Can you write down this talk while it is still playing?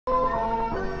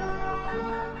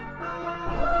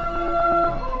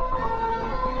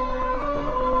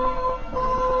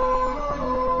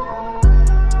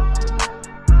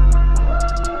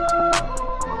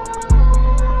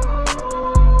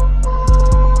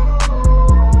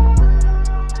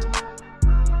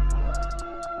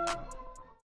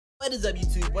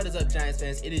Giants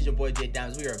fans? It is your boy Jay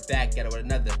Dimes. We are back at it with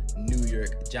another New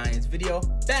York Giants video.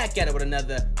 Back at it with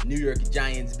another New York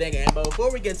Giants banger. And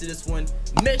before we get to this one,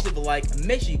 make sure to like,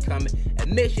 make sure you comment, and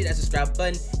make sure that subscribe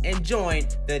button and join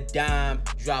the Dime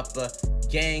Dropper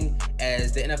gang.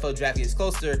 As the NFL draft gets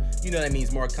closer, you know that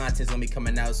means more content is gonna be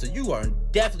coming out. So you are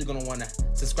definitely gonna want to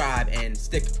subscribe and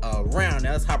stick around.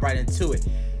 Now let's hop right into it.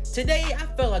 Today, I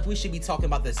felt like we should be talking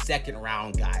about the second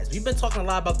round guys. We've been talking a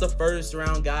lot about the first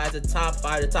round guys, the top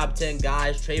 5, the top 10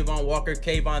 guys, Trayvon Walker,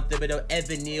 Kayvon Thibodeau,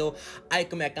 Evan Neal, Ike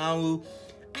Mekongwu.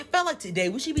 I felt like today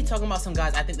we should be talking about some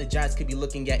guys I think the Giants could be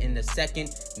looking at in the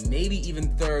second, maybe even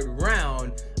third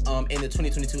round in the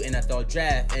 2022 NFL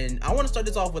draft. And I want to start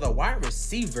this off with a wide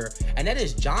receiver, and that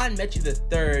is John Mechie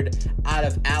III out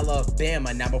of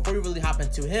Alabama. Now, before we really hop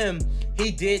into him,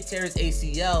 he did tear his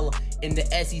ACL in the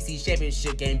SEC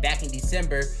championship game back in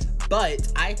December,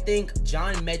 but I think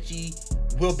John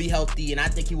Mechie will be healthy, and I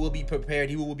think he will be prepared.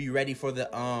 He will be ready for the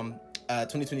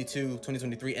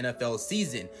 2022-2023 NFL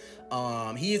season.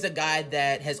 He is a guy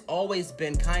that has always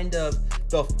been kind of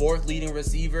the fourth leading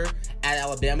receiver at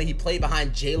Alabama. He played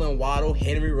behind Jalen Waddle,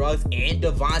 Henry Ruggs, and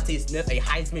Devontae Smith, a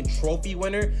Heisman Trophy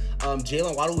winner.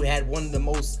 Jalen Waddle, who had one of the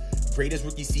most greatest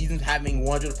rookie seasons, having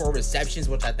 104 receptions,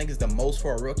 which I think is the most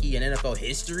for a rookie in NFL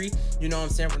history. You know what I'm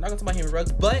saying? We're not going to talk about Henry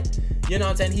Ruggs, but you know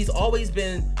what I'm saying? He's always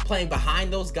been playing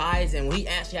behind those guys, and when he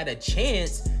actually had a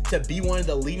chance to be one of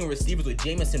the leading receivers with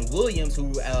Jameson Williams,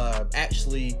 who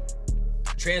actually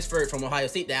transferred from Ohio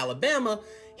State to Alabama,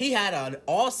 he had an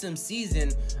awesome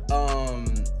season.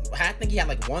 I think he had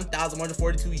like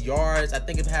 1,142 yards. I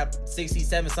think it had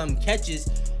 67 something catches.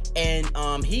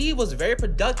 And he was very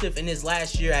productive in his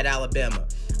last year at Alabama.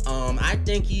 I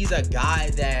think he's a guy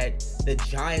that the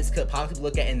Giants could possibly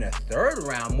look at in the third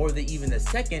round more than even the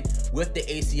second with the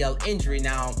ACL injury.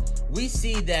 Now, we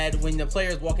see that when the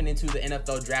players walking into the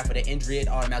NFL draft with an injury, it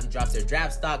automatically drops their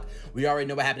draft stock. We already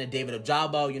know what happened to David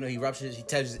Ojabo. You know, he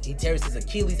tears his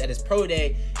Achilles at his pro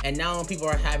day, and now people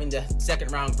are having the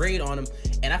second round grade on him.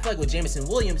 And I feel like with Jameson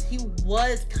Williams, he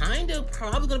was kind of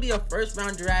probably going to be a first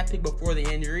round draft pick before the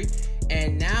injury.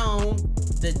 And now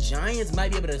the Giants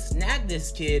might be able to snag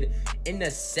this kid in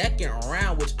the second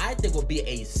round, which I think will be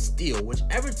a steal.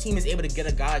 Whichever team is able to get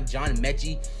a guy like John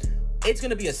Mechie, it's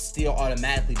going to be a steal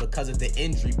automatically because of the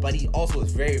injury. But he also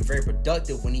was very, very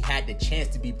productive when he had the chance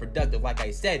to be productive. Like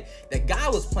I said, the guy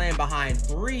was playing behind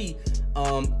 3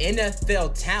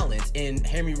 NFL talents in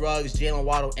Henry Ruggs, Jalen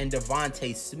Waddle, and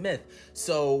Devontae Smith.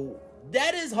 So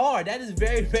that is hard. That is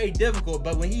very, very difficult.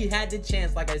 But when he had the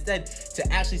chance, like I said,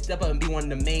 to actually step up and be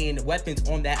one of the main weapons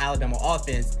on that Alabama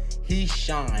offense, he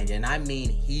shined. And I mean,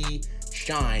 he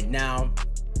shined. Now,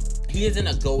 he isn't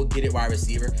a go-get-it wide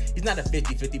receiver. He's not a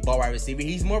 50-50 ball wide receiver.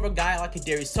 He's more of a guy like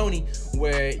Kadarius Toney,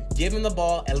 where give him the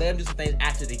ball and let him do some things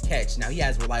after the catch. Now, he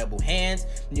has reliable hands.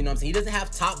 You know what I'm saying? He doesn't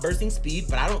have top bursting speed,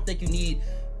 but I don't think you need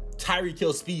Tyreek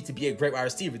Hill speed to be a great wide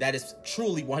receiver. That is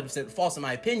truly 100% false in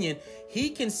my opinion. He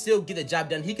can still get the job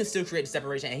done. He can still create the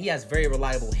separation, and he has very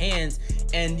reliable hands.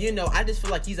 And, you know, I just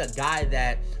feel like he's a guy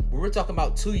that when we're talking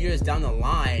about 2 years down the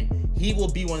line, he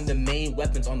will be one of the main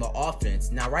weapons on the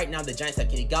offense. Now, right now, the Giants have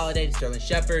Kenny Golladay, Sterling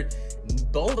Shepard.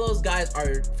 Both of those guys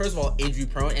are, first of all, injury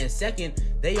prone, and second,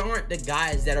 they aren't the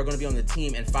guys that are going to be on the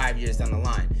team in 5 years down the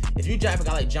line. If you draft a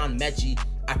guy like John Mechie,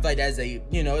 I feel like that's a,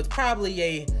 you know, it's probably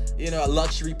a, you know, a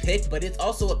luxury pick, but it's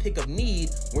also a pick of need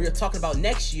where you're talking about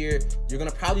next year, you're going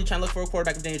to probably try and look for a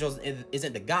quarterback if Daniel Jones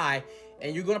isn't the guy,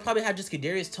 and you're going to probably have just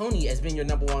Kadarius Toney as being your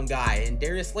 #1 guy. And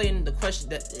Darius Slayton, the question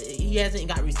that he hasn't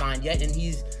got re-signed yet, and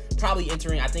he's probably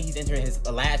entering, I think he's entering his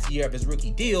last year of his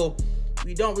rookie deal.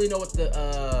 We don't really know what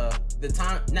the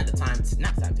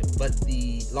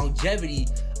longevity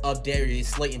of Darius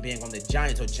Slayton being on the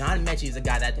Giants. So John Mechie is a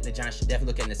guy that I think the Giants should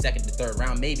definitely look at in the second to third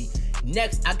round, maybe.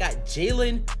 Next, I got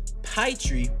Jalen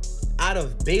Pitre out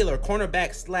of Baylor,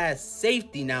 cornerback /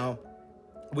 safety. Now,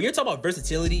 when you're talking about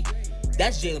versatility,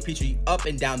 that's Jalen Pitre up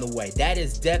and down the way. That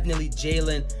is definitely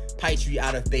Jalen Pitre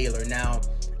out of Baylor. Now,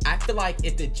 I feel like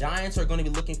if the Giants are going to be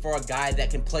looking for a guy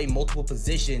that can play multiple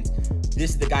positions,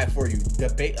 this is the guy for you. The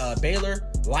Baylor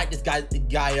light this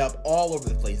guy up all over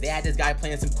the place. They had this guy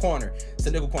playing some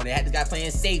nickel corner. They had this guy playing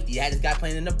safety. They had this guy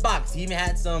playing in the box. He even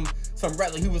had some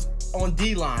he was on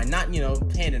D-line, not, you know,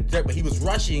 playing in the dirt, but he was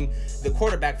rushing the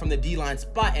quarterback from the D-line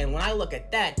spot. And when I look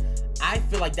at that, I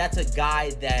feel like that's a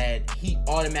guy that he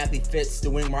automatically fits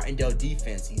the Wink Martindale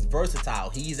defense. He's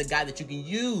versatile. He's a guy that you can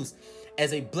use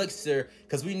as a blitzer,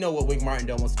 because we know what Wink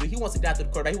Martindale wants to do. He wants to get after the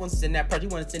quarterback. He wants to send that pressure. He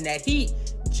wants to send that heat.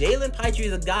 Jalen Pitre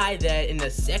is a guy that in the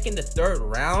second to third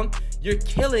round you're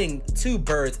killing two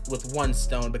birds with one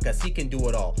stone, because he can do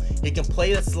it all. He can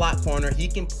play the slot corner. He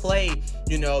can play,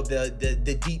 you know,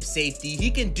 the deep safety.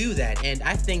 He can do that. And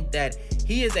I think that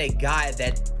he is a guy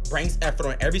that brings effort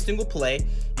on every single play.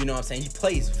 You know what I'm saying? He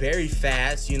plays very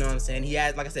fast. You know what I'm saying? He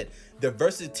has, like I said, the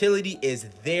versatility is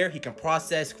there. He can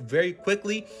process very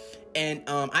quickly. And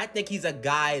I think he's a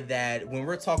guy that when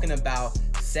we're talking about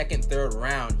second, third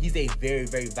round, he's a very,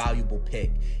 very valuable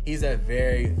pick. He's a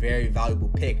very, very valuable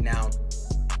pick. Now,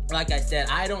 like I said,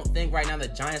 I don't think right now the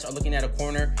Giants are looking at a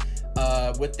corner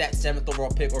with that 7th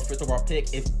overall pick or 5th overall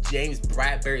pick. If James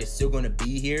Bradberry is still going to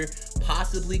be here,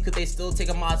 possibly could they still take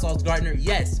a Sauce Gardner?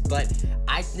 Yes, but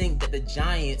I think that the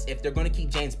Giants, if they're going to keep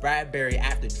James Bradberry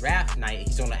after draft night,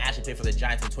 he's going to actually play for the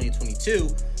Giants in 2022,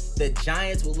 the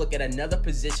Giants will look at another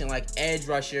position like edge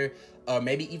rusher, or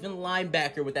maybe even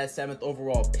linebacker with that 7th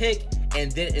overall pick.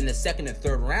 And then in the 2nd and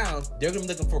 3rd rounds, they're going to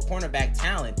be looking for cornerback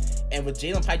talent. And with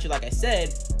Jalen Pitre, like I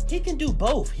said, he can do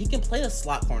both. He can play a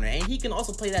slot corner, and he can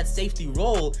also play that safety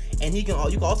role, and you can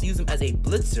also use him as a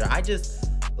blitzer. I just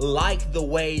like the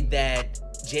way that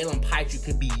Jalen Pitre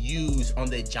could be used on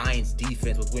the Giants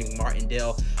defense with Wink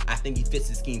Martindale. I think he fits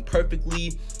the scheme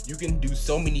perfectly. You can do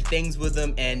so many things with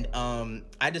him, and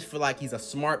I just feel like he's a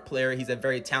smart player. He's a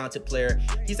very talented player.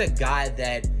 He's a guy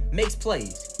that makes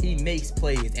plays. He makes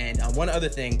plays. And one other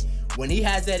thing, when he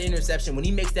has that interception, when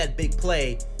he makes that big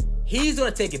play, he's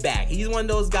going to take it back. He's one of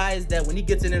those guys that when he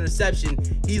gets an interception,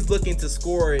 he's looking to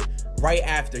score it right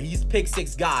after. He's pick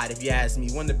six god, if you ask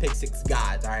me. One of the pick six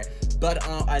gods, all right? But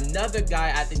another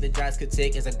guy I think the Giants could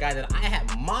take is a guy that I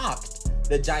had mocked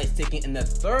the Giants taking in the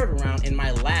 3rd round in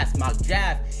my last mock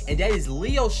draft, and that is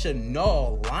Leo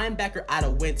Chenal, linebacker out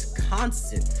of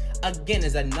Wisconsin. Again,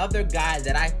 is another guy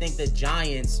that I think the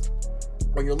Giants,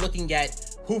 when you're looking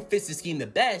at who fits the scheme the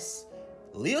best,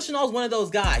 Leo Chenal is one of those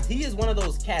guys. He is one of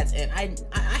those cats, and I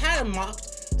had him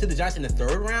mocked to the Giants in the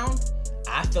 3rd round.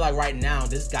 I feel like right now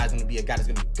this guy's going to be a guy that's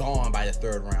going to be gone by the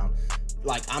 3rd round.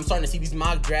 Like, I'm starting to see these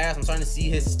mock drafts. I'm starting to see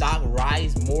his stock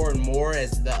rise more and more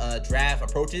as the draft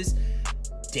approaches.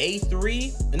 Day 2,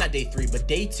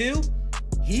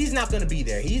 he's not going to be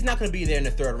there. He's not going to be there in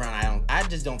the 3rd round. I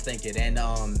just don't think it. And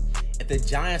if the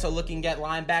Giants are looking at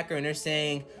linebacker and they're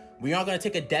saying, we aren't going to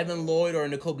take a Devin Lloyd or a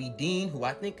Nakobe Dean, who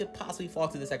I think could possibly fall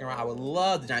to the 2nd round. I would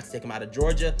love the Giants to take him out of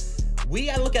Georgia. We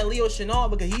got to look at Leo Chenal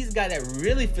because he's a guy that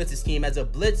really fits the scheme as a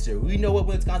blitzer. We know what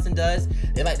Wisconsin does.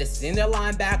 They like to send their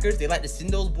linebackers. They like to send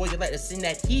those boys. They like to send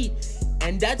that heat.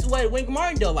 And that's what Wink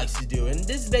Martindale likes to do. And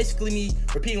this is basically me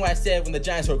repeating what I said when the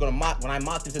Giants were going to mock, when I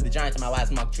mocked into the Giants in my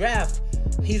last mock draft.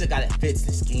 He's a guy that fits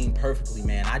the scheme perfectly,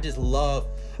 man. I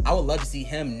would love to see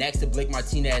him next to Blake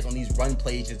Martinez on these run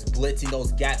plays, just blitzing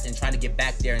those gaps and trying to get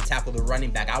back there and tackle the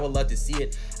running back. I would love to see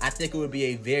it. I think it would be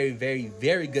a very, very,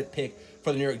 very good pick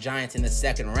for the New York Giants in the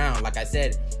 2nd round. Like I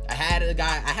said, I had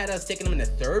us taking him in the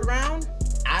 3rd round.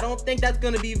 I don't think that's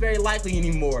going to be very likely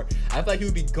anymore. I feel like he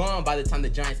would be gone by the time the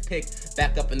Giants pick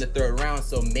back up in the 3rd round.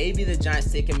 So maybe the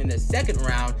Giants take him in the 2nd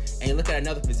round and you look at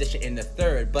another position in the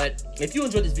 3rd. But if you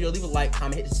enjoyed this video, leave a like,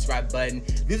 comment, hit the subscribe button.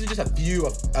 These are just a few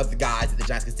of the guys that the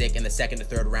Giants can take in the 2nd and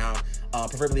 3rd round,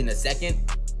 preferably in the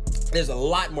 2nd. There's a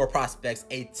lot more prospects,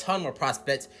 a ton more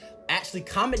prospects. Actually,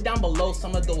 comment down below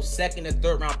some of those 2nd and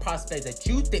 3rd round prospects that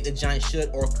you think the Giants should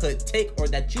or could take, or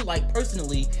that you like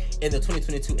personally in the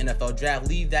 2022 NFL draft.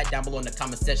 Leave that down below in the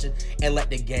comment section and let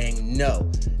the gang know.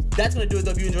 That's going to do it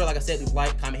though. If you enjoyed, like I said, leave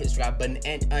like, comment, hit the subscribe button.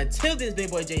 And until then, it's big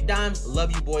boy J Dimes.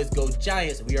 Love you boys. Go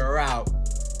Giants. We are out.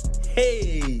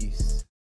 Peace.